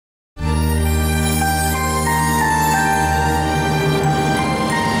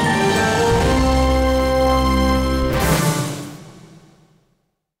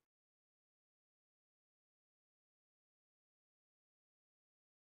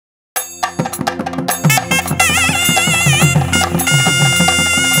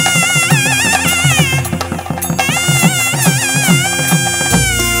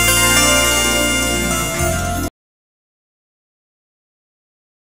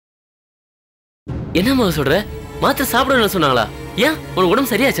என்னம்மா சொல்ற? மாத்திரை சாப்பிடணும்னு சொன்னாங்களா? ஏன் உனக்கு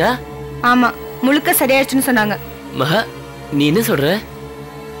உடம்பு சரியாச்சா? ஆமா, முழுக்க சரியாச்சுன்னு சொன்னாங்க. மகா, நீ என்ன சொல்ற?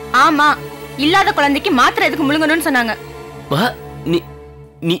 ஆமா, இல்லாத குழந்தைக்கு மாத்திரை எதுக்கு முழுங்கணும்னு சொன்னாங்க. மகா,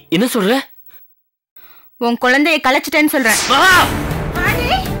 நீ என்ன சொல்ற? உன் குழந்தையை கலைச்சிட்டேன்னு சொல்றேன். மகா!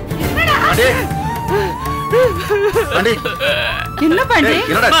 என்ன பாண்டி?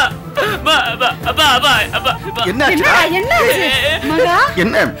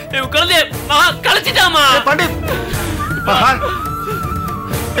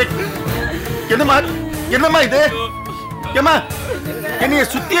 என்னம்மா இது? என்னைய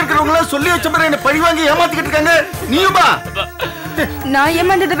சுத்தி இருக்கிறவங்க சொல்லி வச்ச மாதிரி என்ன பழி வாங்கி ஏமாத்திக்கிட்டு இருக்காங்க. நீயுமா? நான்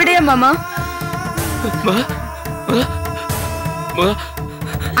ஏமாந்ததை விட மாமா.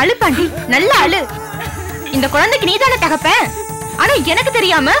 அழு பாண்டி, நல்ல அழு. இந்த குழந்தைக்கு நீதானே தகப்ப. ஆனா எனக்கு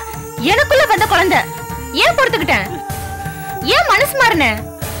தெரியாம எனக்குள்ள வந்த குழந்தை ஏன் பொறுத்துக்கிட்டேன்? ஏன் மனசு மாறின?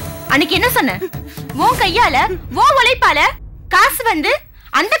 அன்னைக்கு என்ன சொன்ன? உன் கையால உன் உழைப்பால காசு வந்து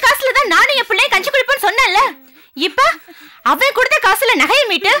அந்த காசுல தான் நானும் என் பிள்ளைய கஞ்சி குடிப்பேன்னு சொன்னேன்ல. இப்ப அவன் கொடுத்த காசுல நகையை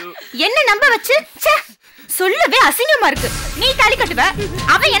மீட்டு என்ன நம்ப வச்சு சொல்லவே அசிங்கமா இருக்கு. நீ தாலி கட்டுவ,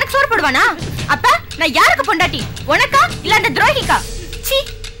 அவன் எனக்கு சோறு போடுவானா? அப்ப நான் யாருக்கு பொண்டாட்டி? உனக்கா இல்ல அந்த துரோகிக்கா? சீ,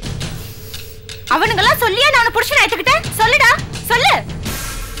 அவனுங்கெல்லாம் சொல்லியா நான் புருஷனை ஏத்துக்கிட்டேன்? சொல்லுடா, சொல்லு.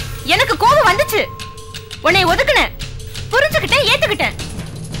 எனக்கு கோபம் வந்துச்சு, உன்னை ஒதுக்குனேன், புரிஞ்சுக்கிட்டேன், ஏத்துக்கிட்டேன்.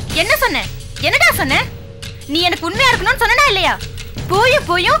 என்ன சொன்ன? என்னடா சொன்ன? நீ எனக்கு உண்மையா இருக்கணும்னு சொன்னா இல்லையா?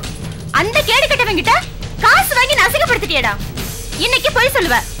 போயும் அந்த கேடு கட்டவங்கிட்ட காசு வாங்கி நசிக்கப்படுத்திட்டியடா. இன்னைக்கு போய்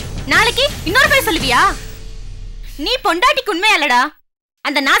சொல்லுவ, நாளைக்கு இன்னொரு போய் சொல்லுவியா? நீ பொண்டாட்டிக்கு உண்மையா இல்லடா,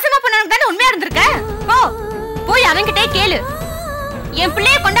 அந்த நாசமா பண்ணவனுக்கு தானே உண்மையா இருந்திருக்க. போய் அவன்கிட்டே கேளு. என்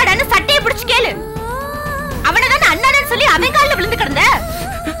பிள்ளைய கொண்டாடான்னு சட்டையை பிடிச்சு கேளு. அவனை தானே அண்ணான்னு சொல்லி அவன் காலில் விழுந்து கிடந்த.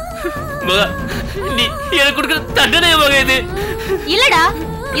 நீ எனக்கு கொடுக்கிற தண்டனை இது இல்லடா,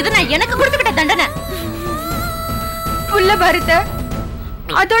 இது நான் எனக்கு கொடுத்துக்கிட்ட தண்டனை. புள்ள பாருத்த,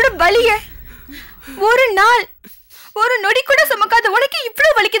 அதோட வலிய ஒரு நாள் ஒரு நொடி கூட சுமக்காத உனக்கு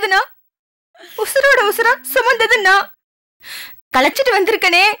இவ்வளவு வலிக்குதுன்னா உசுரோட உசுரா சுமந்ததுன்னா கலைச்சிட்டு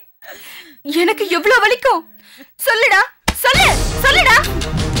வந்திருக்கனே, எனக்கு எவ்வளவு வலிக்கும் சொல்லுடா, சொல்லுடா.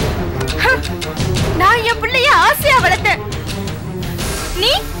 நான் என் பிள்ளைய ஆசையா வளர்த்தேன்,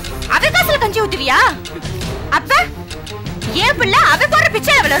 நீ அவ காசுல கஞ்சி ஊத்துவியா? அப்ப என் பிள்ளை அவ போற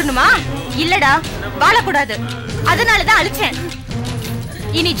பிச்சையில வளரணுமா? இல்லடா, வாழக்கூடாது. அதனாலதான் அழிச்சேன்.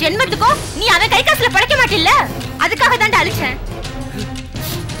 இனி ஜென்மத்துக்கும் நீ அவன் கை காசுல படைக்க மாட்டில்ல, அதுக்காக தாண்டா அழிச்சேன்.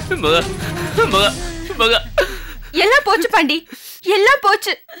 எல்லாம் போச்சு பாண்டி, எல்லாம்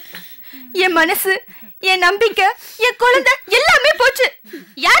போச்சு. என் மனசு, என் நம்பிக்கை, என் குழந்தை எல்லாமே போச்சு.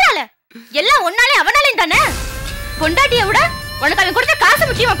 யாரால? எல்லாம் ஒன்னாலே அவனாலையும் தானே. பொண்டாட்டிய விட உனக்கு அவன் கொடுத்த காசு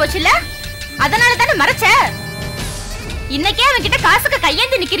முக்கியமா போச்சு இல்ல, அதனால தானே மறைச்ச. இன்னைக்கே அவன் கிட்ட காசுக்கு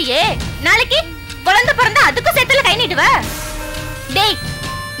கையேந்து நிக்கிறியே, நாளைக்கு குழந்தை பிறந்தா அதுக்கும் சேர்த்துல கை நீட்டுவ. டேய்,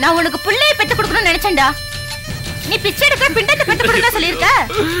 நான் உனக்கு புள்ளைய பெத்து கொடுக்கணும்னு நினைச்சேன்டா. நீ பிச்சை எடுக்கிற பிண்டத்தை பெத்து கொடுக்க சொல்லிருக்க.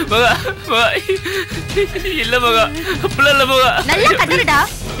 இல்ல மகா, புள்ள மகா. நல்லா கதறுடா,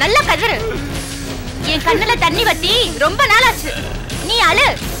 நல்லா கதறு. என் கண்ணுல தண்ணி வத்தி ரொம்ப நாள் ஆச்சு. நீ அழு,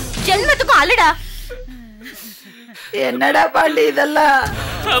 ஜென்மத்துக்கும் அழுடா. என்னடா பாண்டி இதெல்லாம்?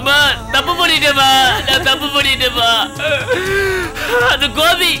 அம்மா, தப்பு பண்ணிட்டேமா, நான் தப்பு பண்ணிட்டேமா. அது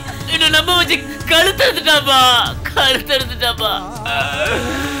கோபி என்ன நம்ப வச்சு கழுத்தெடுத்துட்டாப்பா.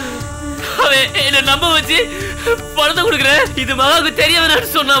 அவன் என்ன நம்ப வச்சு பணத்தை கொடுக்குறேன், இது மகாவுக்கு தெரிய வேணான்னு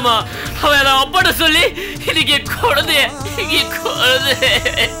சொன்னாமா. அவன் நான் அப்பாட்ட சொல்லி இன்னைக்கு குழந்தைய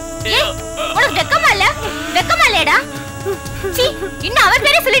உனக்கு வெக்கமா இல்ல? வெக்கமா இல்லையடா? சீ, இன்னும் அவன்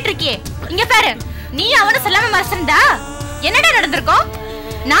பேரே சொல்லிட்டு இருக்கியே. இங்க பாரு, நீ அவனை சொல்லாம மறைச்சிருந்தா என்னடா நடந்திருக்கும்?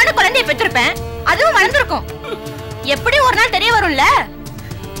 நானும் குழந்தைய பெற்றிருப்பேன், அதுவும் வளர்ந்திருக்கும். எப்படி ஒரு நாள் தெரிய வரும்ல,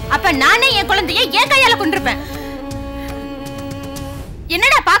 அப்ப நானே என் குழந்தைய என் கையால கொண்டிருப்பேன்.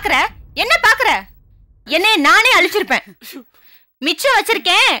 என்னடா பாக்குற? என்ன பாக்குற? என்னைய நானே அழிச்சிருப்பேன், மிச்சம்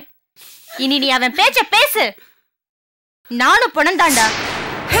வச்சிருக்கேன். இனி நீ அவன் பேச்ச பேசு, நானும் பணந்தாண்டா.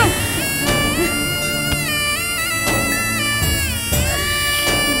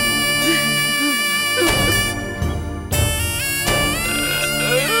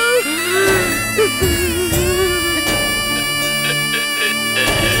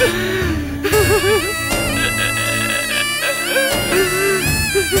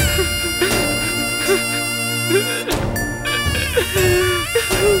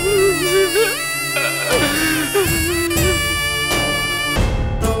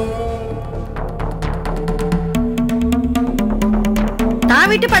 தான்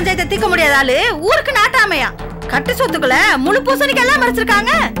வீட்டு பஞ்சாயத்தை தீர்க்க முடியாத ஆளு ஊருக்கு நாட்டாமையா. கட்டு சொத்துக்குள்ள முழு பூசணிக்கெல்லாம்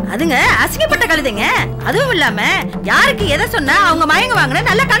மறைச்சிருக்காங்க. அதுங்க அசிங்கப்பட்ட கழுதைங்க. அதுவும் இல்லாம யாருக்கு எதை சொன்னா அவங்க மயங்க வாங்கின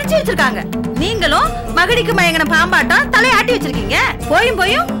நல்லா கணிச்சு வச்சிருக்காங்க. நீங்களும் மகடிக்கு மயங்கின பாம்பாட்டம் தலையாட்டி வச்சிருக்கீங்க.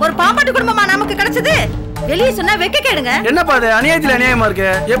 போயும் ஒரு பாம்பாட்டு குடும்பமா நமக்கு கிடைச்சது. வெளியே சொன்னா வெக்க கேடுங்க. என்னப்பா அது அநியாயத்துல அநியாயமா இருக்கு.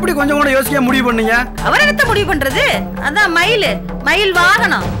 எப்படி கொஞ்சம் கூட யோசிக்க முடிவு பண்ணீங்க? அவர் என்னத்த முடிவு பண்றது? அதான் மயில்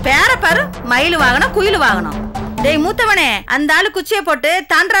வாகனம். பேர பாரு, மயில் வாகனம், குயில் வாகனம். டேய் மூத்தவனே, அந்த ஆளு குச்சியை போட்டு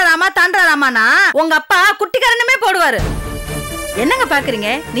தாண்டாராமானா உங்க அப்பா குட்டிக்காரனுமே போடுவாரு. என்னங்க பாக்குறீங்க?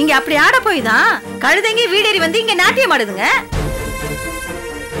 நீங்க அப்படி ஆட போய் தான் கழுதைங்க வீடேறி வந்து இங்க நாட்டியம் ஆடுதுங்க.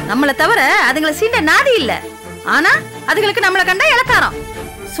 நம்மளை தவிர அதுங்களை சீண்ட நாதி இல்ல. ஆனா அதுங்களுக்கு நம்மளை கண்டா இலக்காரம்.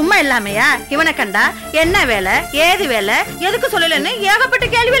 சும்மா இல்லாமையா இவனை கண்டா என்ன வேலை, ஏது வேலை, எதுக்கு சொல்லலன்னு ஏகப்பட்ட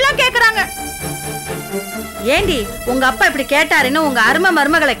கேள்வி எல்லாம் கேக்குறாங்க. ஏண்டி உங்க அப்பா இப்படி கேட்டாருன்னு உங்க அருமை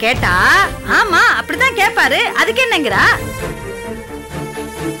மருமகளை கேட்டா, ஆமா அப்படிதான் கேட்பாரு, அதுக்கு என்னங்கிறா?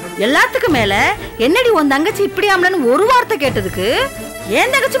 எல்லாத்துக்கும் மேல என்னடி உன் தங்கச்சி இப்படி ஆமலன்னு ஒரு வார்த்தை கேட்டதுக்கு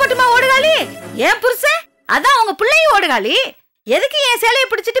ஏன் தங்கச்சி மட்டுமா ஓடுகாளி? ஏன் புருஷன் அதான் உங்க பிள்ளையும் ஓடுகாளி. எதுக்கு என் சேலையை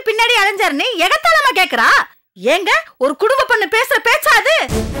பிடிச்சிட்டு பின்னாடி அலைஞ்சாருன்னு எகத்தாலமா கேக்குறா? ஏங்க ஒரு குடும்ப பொண்ணு பேசுற பேச்சாது?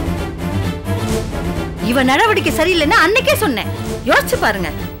 இவ நடவடிக்கை சரியில்லைன்னு அன்னைக்கே சொன்னேன். யோசிச்சு பாருங்க.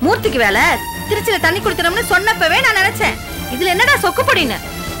 மூர்த்திக்கு வேலை திருச்சியில தண்ணி குடுத்துறோம்னு சொன்னப்பவே நான் நினைச்சேன் இதுல என்னடா சொக்குப்படின்னு.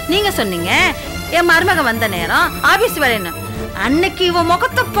 நீங்க சொன்னீங்க என் மருமக வந்த நேரம் ஆபீஸ் வேலைன்னு. அன்னைக்கு இவ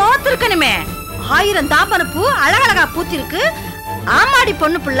முகத்தை பார்த்திருக்கணுமே. 1000 தாமரை பூ அழகழகா பூத்திருக்கு. ஆமாடி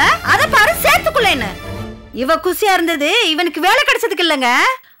பொண்ணு புள்ள, அத பாரு சேர்த்துக்குள்ளேன்னு. இவ குசியா இருந்தது இவனுக்கு வேலை கிடைச்சதுக்கு இல்லங்க.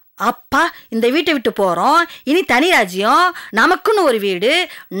 அப்பா இந்த வீட்டை விட்டு போறோம், இனி தனி ராஜ்யம், நமக்குன்னு ஒரு வீடு,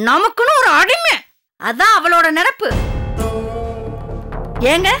 நமக்குன்னு ஒரு அடிமை. அதான் அவளோட நினைப்பு.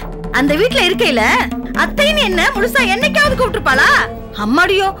 ஏங்க அந்த வீட்டுல இருக்கையில அத்தைன்னு என்ன முழுசா என்னைக்காவது கூப்பிட்டுருப்பாளா?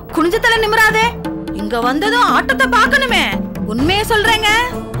 அம்மாடியோ குனிஞ்ச தலை நிமிராதே. இங்க வந்ததும் ஆட்டத்தை பாக்கணுமே. உண்மையை சொல்றேங்க,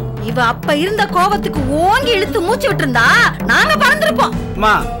 இவ அப்ப இருந்த கோபத்துக்கு ஓங்கி இழுத்து மூச்சு விட்டு இருந்தா நாங்க பறந்துருப்போம்.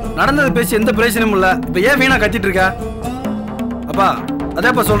 அம்மா நடந்தது பேசி எந்த பிரயோஜனமும் இல்ல. இப்ப ஏன் வீணா கத்திட்டு இருக்க? அப்பா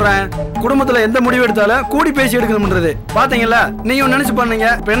அதேப்பா சொல்றேன், குடும்பத்துல எந்த முடிவு எடுத்தாலும் கூடி பேசி எடுக்கணும்ன்றது பாத்தீங்கல்ல. நீயும் நினைச்சு பண்ணீங்க,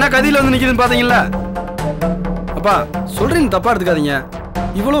 இப்ப என்ன கதியில வந்து நிக்குதுன்னு பாத்தீங்கல்ல. அப்பா சொல்றீங்க, தப்பா எடுத்துக்காதீங்க.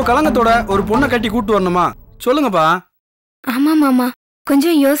 இவ்வளவு கலங்கத்தோட ஒரு பொண்ணை கட்டி கூட்டு வரணுமா? சொல்லுங்கப்பா. ஆமா மாமா,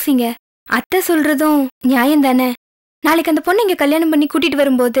 கொஞ்சம் யோசிங்க. அத்தை சொல்றதும் நியாயம் தானே. நாளைக்கு அந்த பொண்ணு இங்க கல்யாணம் பண்ணி கூட்டிட்டு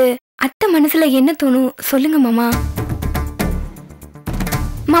வரும்போது அத்தை மனசுல என்ன தோணும் சொல்லுங்க மாமா.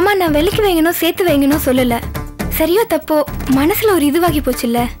 மாமா நான் விலைக்கு வைங்கணும் சேர்த்து வைங்கணும் சொல்லல. சரியோ தப்போ மனசுல ஒரு இதுவாகி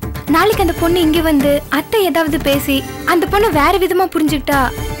போச்சுல்ல. நாளைக்கு அந்த பொண்ணு இங்க வந்து அத்தை ஏதாவது பேசி அந்த பொண்ணு வேற விதமா புரிஞ்சுக்கிட்டா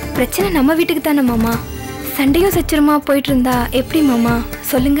பிரச்சனை நம்ம வீட்டுக்கு தானே மாமா. சண்டையும் சச்சரமா போயிட்டு இருந்தா எப்படி மாமா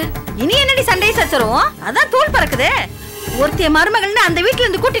சொல்லுங்க. இனி என்னடி சண்டையும் சச்சரும்? அதான் தூள் பறக்குதே. ஒருத்திய மருமகள்னு அந்த வீட்டுல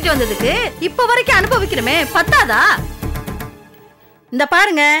இருந்து கூட்டிட்டு வந்ததுக்கு இப்ப வரைக்கும் அனுபவிக்கிறமே பத்தாதா? இந்த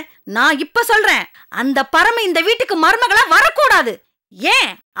பாருங்க, நான் இப்ப சொல்றேன், அந்த பரம இந்த வீட்டுக்கு மருமகளா வரக்கூடாது. ஏன்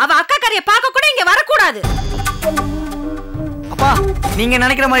அவ அக்கா காரிய பார்க்க கூட இங்க வரக்கூடாது. அப்பா நீங்க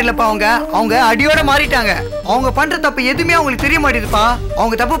நினைக்கிற மாதிரி இல்லப்பா. அவங்க அடியோட மாறிட்டாங்க. அவங்க பண்ற தப்பு எதுவுமே அவங்களுக்கு தெரிய மாட்டேதுப்பா.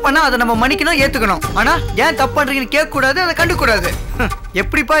 அவங்க தப்பு பண்ணா அதை நம்ம மன்னிக்கணும், ஏத்துக்கணும். ஆனா ஏன் தப்பு பண்றீங்கன்னு கேட்க கூடாது, அதை கண்டுக்கூடாது.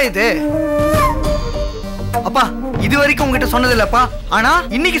 எப்படிப்பா இது? அப்பா இது வரைக்கும் உங்ககிட்ட சொன்னது இல்லப்பா. ஆனா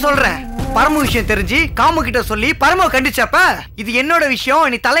இன்னைக்கு சொல்றேன். பரம விஷயம் தெரிஞ்சு காமு கிட்ட சொல்லி பரம கண்டிச்சப்ப இது என்னோட விஷயம்,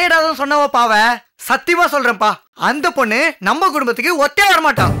 நீ தலையிடாத சொன்னவ பாவ. சத்தியமா சொல்றேன்ப்பா, அந்த பொண்ணு நம்ம குடும்பத்துக்கு ஒத்தே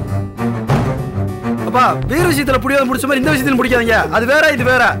வரமாட்டான். அப்பா வேற விஷயத்துல புரியாத முடிச்ச மாதிரி இந்த விஷயத்துல பிடிக்காதீங்க. அது வேற இது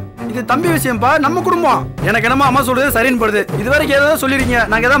வேற. இது தம்பி விஷயம்ப்பா, நம்ம குடும்பம். எனக்கு என்னமா அம்மா சொல்றது சரின்னு படுது. இது வரைக்கும் ஏதாவது சொல்லிருக்கீங்க,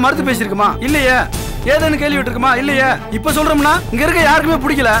 நாங்க ஏதாவது மறுத்து பேசிருக்கோமா? இல்லையே. ஏதேன்னு கேள்வி விட்டுருக்குமா? இல்லையே. இப்ப சொல்றோம்னா இங்க இருக்க யாருக்குமே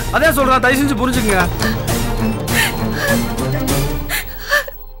பிடிக்கல. அதே சொல்றேன், தயவு செஞ்சு புரிஞ்சுக்குங்க.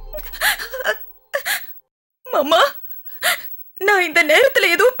 மாமா நான் இந்த நேரத்துல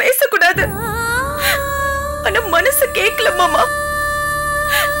எதுவும் பேசக்கூடாது. ஆனா மனசு கேட்கல மாமா.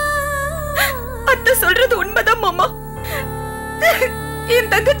 அத்தை சொல்றது உண்மைதான் மாமா.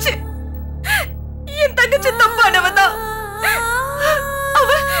 என் தங்கச்சி தப்பானவதான். அவ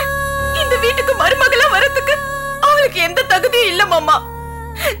இந்த வீட்டுக்கு மருமகளா வரதுக்கு அவளுக்கு எந்த தகுதியும் இல்ல மாமா.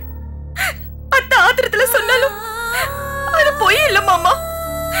 அத்தை ஆத்திரத்துல சொன்னாலும் அது பொய் இல்ல மாமா.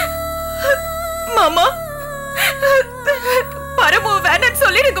 மாமா பரமோ வேணான்னு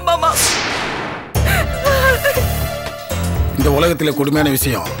சொல்லிடுங்க மாமா. இந்த உலகத்துல கொடுமையான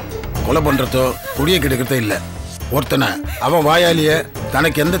விஷயம் கொலை பண்றதோ குடிய கெடுக்கிறதோ இல்ல. ஒருத்தனை அவன் வாயாலேயே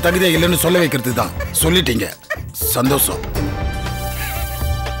தனக்கு எந்த தகுதியும் இல்லைன்னு சொல்ல வைக்கிறது தான். சொல்லிட்டீங்க, சந்தோஷம்.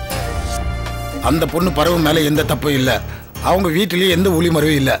 அந்த பொண்ணு பறவை மேல எந்த தப்பும் இல்ல. அவங்க வீட்டிலேயே எந்த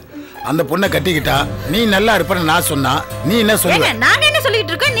ஒளிமறைவும் இல்ல. அந்த பொண்ணை கட்டிக்கிட்டா நீ நல்லா இருப்பன்னு நான் சொன்னா நீ என்ன சொல்லுவ? நாங்க என்ன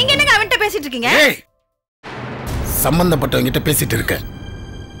சொல்லிட்டு இருக்கோம், நீங்க என்னங்க அவன்கிட்ட பேசிட்டு இருக்கீங்க? சம்பந்தப்பட்டவங்க கிட்ட பேசிட்டு இருக்க.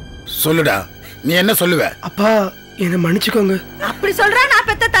 சொல்லுடா, நீ என்ன சொல்லுவ? அப்பா என்ன மன்னிச்சுக்கோங்க. அப்படி சொல்றா நான்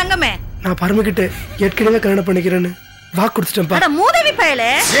பெத்த தங்கமே. நான் பரமகிட்ட ஏற்கனவே கல்யாணம் பண்ணிக்கிறேன்னு வாக்கு கொடுத்துட்டேன்ப்பா. அட மூதேவி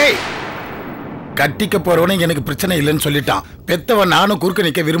பயலே. ஏய், கட்டிக்க போறவனே எனக்கு பிரச்சனை இல்லைன்னு சொல்லிட்டான். பெத்தவன் நானும் குறுக்க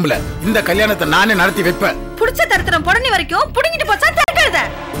நிக்க விரும்பல. இந்த கல்யாணத்தை நானே நடத்தி வைப்பேன். புடிச்ச தரத்திரம் புடனி வரைக்கும் புடிங்கிட்டு போச்சா தரக்கழுத.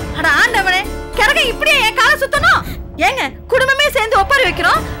 அட ஆண்டவனே, கரக இப்படியே என் கால சுத்தணும். ஏங்க குடும்பமே சேர்ந்து ஒப்பாரி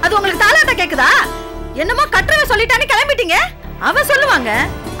வைக்கிறோம், அது உங்களுக்கு தாளாட்ட கேக்குதா? என்னமோ கட்டுறவ சொல்லிட்டானே கிளம்பிட்டீங்க. அவ சொல்லுவாங்க,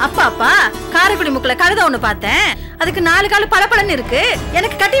 அப்பா அப்பா காரைக்குடி முக்குல கழுத ஒண்ணு பார்த்தேன், அதுக்கு 4 கால் பளபளன்னு இருக்கு,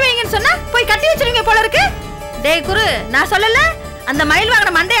 எனக்கு கட்டி வைங்கன்னு சொன்னா போய் கட்டி வச்சிருவீங்க போல இருக்கு. டேய் குரு, நான் சொல்லல அந்த மயில்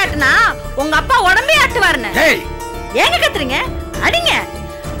வாங்கின மண்டையாட்டுனா உங்க அப்பா உடம்பே ஆட்டுவாருன்னு. ஏங்க கத்துறீங்க? அடிங்க,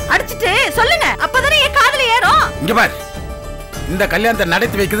 அடிச்சிட்டு சொல்லுங்க, அப்பதானே என் காதுல ஏறும். இங்க பார், இந்த கல்யாணத்தை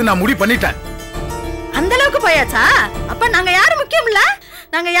நடத்தி வைக்கிறது நான் முடிவு பண்ணிட்டேன். அந்த அளவுக்கு போயாச்சா? அப்ப நாங்க யாரும் முக்கியம் இல்ல,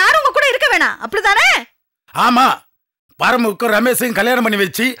 நாங்க யாரும் உங்க கூட இருக்க வேணாம், அப்படிதானே? ஆமா, பரமுக்கும் ரமேஷையும் கல்யாணம் பண்ணி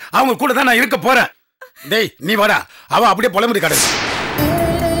வச்சு அவங்க கூட தான் நான் இருக்க போறேன். டேய் நீ வாடா, அவ அப்படியே புலம்புடி கடை.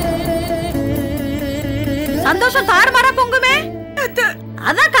 சந்தோஷம் தாறுமாறா பொங்குமே.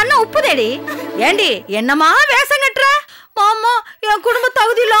 அதான் கண்ண உப்பு தேடி. ஏண்டி என்னமா வேஷம் கட்டுற? மாமா என் குடும்ப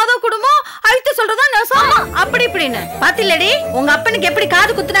தகுதி இல்லாத குடும்பம், அழுத்த சொல்றதா நெசம் அப்படி இப்படின்னு பாத்தில்லடி. உங்க அப்பனுக்கு எப்படி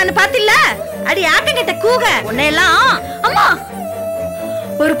காது குத்துனான்னு பாத்தில்ல? அடி ஆட்டங்கிட்ட கூக உன்னையெல்லாம். அம்மா,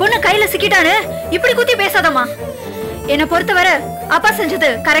 ஒரு பொண்ணு கையில சிக்கிட்டானு இப்படி குத்தி பேசாதம்மா. என்ன பொறுத்தவரை அப்பா செஞ்சது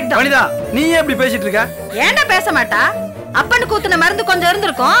கரெக்ட் தான். வனிதா, நீ ஏன் இப்படி பேசிட்டு இருக்க? ஏன்டா பேச மாட்டா? அப்பனுக்கு ஊத்துன மருந்து கொஞ்சம்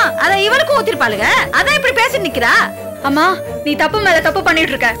இருந்திருக்கும், அத இவளுக்கும் ஊத்திருப்பாளுங்க, அதான் இப்படி பேசி நிக்கிறா. அம்மா, நீ தப்பு மேல தப்பு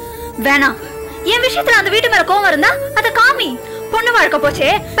பண்ணிட்டு இருக்க. வேணாம், என் விஷயத்துல அந்த வீட்டு மேல கோவம் இருந்தா அத காமி. பொண்ணு வாழ்க்கை போச்சே,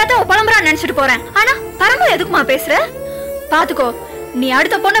 பெத்தவ புலம்புறான்னு நினைச்சிட்டு போறேன். ஆனா பரம்பு எதுக்குமா பேசுற? பாத்துக்கோ, நீ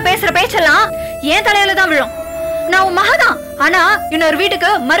அடுத்த பொண்ணு பேசுற பேச்செல்லாம் ஏன் தலையில தான் விழும். நான் உன் மகதான், ஆனா இன்னொரு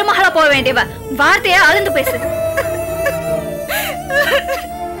வீட்டுக்கு மருமகளா போக வேண்டியவ. வார்த்தைய அழுந்து பேசு.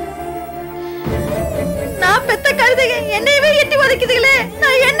 நான் பெத்த கழுதைங்க என்னையவே எட்டி உதைக்குதுங்களே,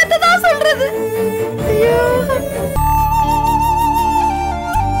 நான் என்னத்தை தான் சொல்றது? ஐயோ,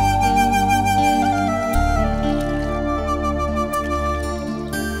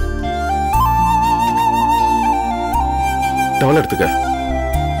 டவல் எடுத்துக்க.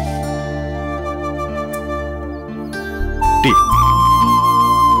 டீ.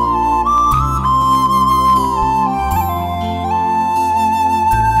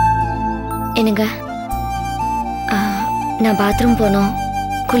 என்னங்க, நான் பாத்ரூம் போனோம்,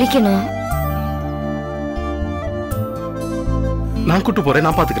 குளிக்கணும். நான் கூட்டு போறேன்,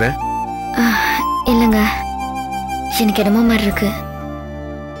 நான் பாத்துக்கிறேன். இல்லங்க, எனக்கு என்னமோ மாதிரி இருக்கு.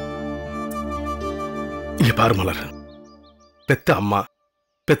 இங்க பாரு மலர், பெத்த அம்மா,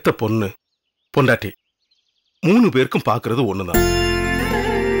 பெத்த பொண்ணு, பொண்டாட்டி 3 பேருக்கும் பாக்குறது ஒண்ணுதான்.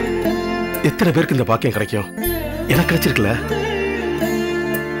 எத்தனை பேருக்கு இந்த பாக்கியம் கிடைக்கும்? எனக்கு கிடைச்சிருக்கல.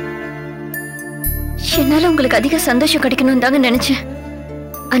 என்னால உங்களுக்கு அதிக சந்தோஷம் கிடைக்கணும் தாங்க நினைச்சேன்.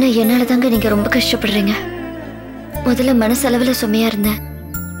 ஆனா என்னால தாங்க நீங்க ரொம்ப கஷ்டப்படுறீங்க. முதல்ல மனசளவுல சுமையா இருந்தேன்,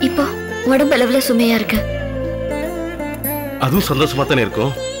 இப்போ உடம்பு அளவுல சுமையா இருக்கு. அதுவும் சந்தோஷமா தானே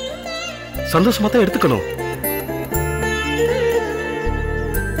இருக்கும், சந்தோஷமா தான் எடுத்துக்கணும்.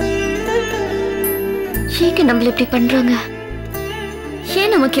 ஏங்க நம்மள இப்படி பண்றாங்க?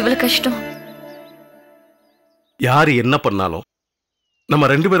 ஏன் நமக்கு இவ்வளவு கஷ்டம்? யாரு என்ன பண்ணாலும் நம்ம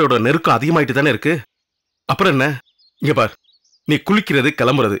 2 பேரோட நெருக்கம் அதிகமாயிட்டு தானே இருக்கு. அப்புறம் என்ன? இங்க பார், நீ குளிக்கிறது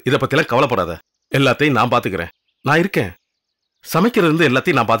கிளம்புறது இத பத்தி எல்லாம் கவலைப்படாத. எல்லாத்தையும் நான் பாத்துக்கிறேன். நான் இருக்கேன். சமைக்கிறது இருந்து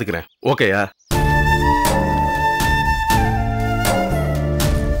எல்லாத்தையும் நான் பாத்துக்கிறேன். ஓகேயா?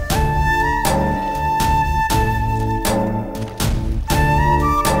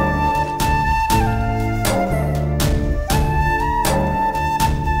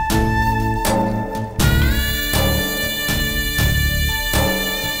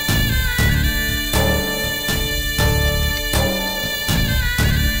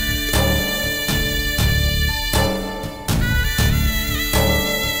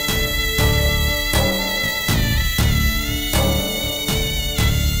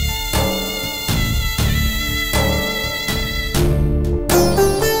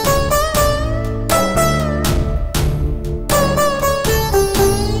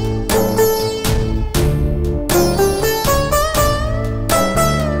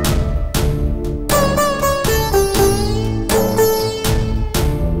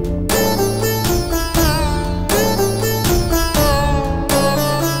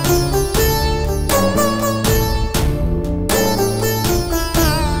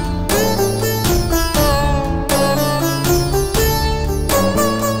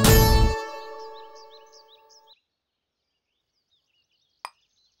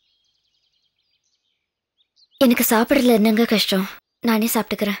 எனக்கு சாப்பிடல என்னங்க கஷ்டம், நானே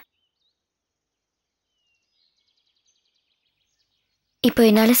சாப்பிட்டுக்கிறேன். இப்போ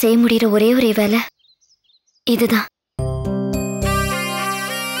என்னால செய்ய முடியற ஒரே வேலை இதுதான்.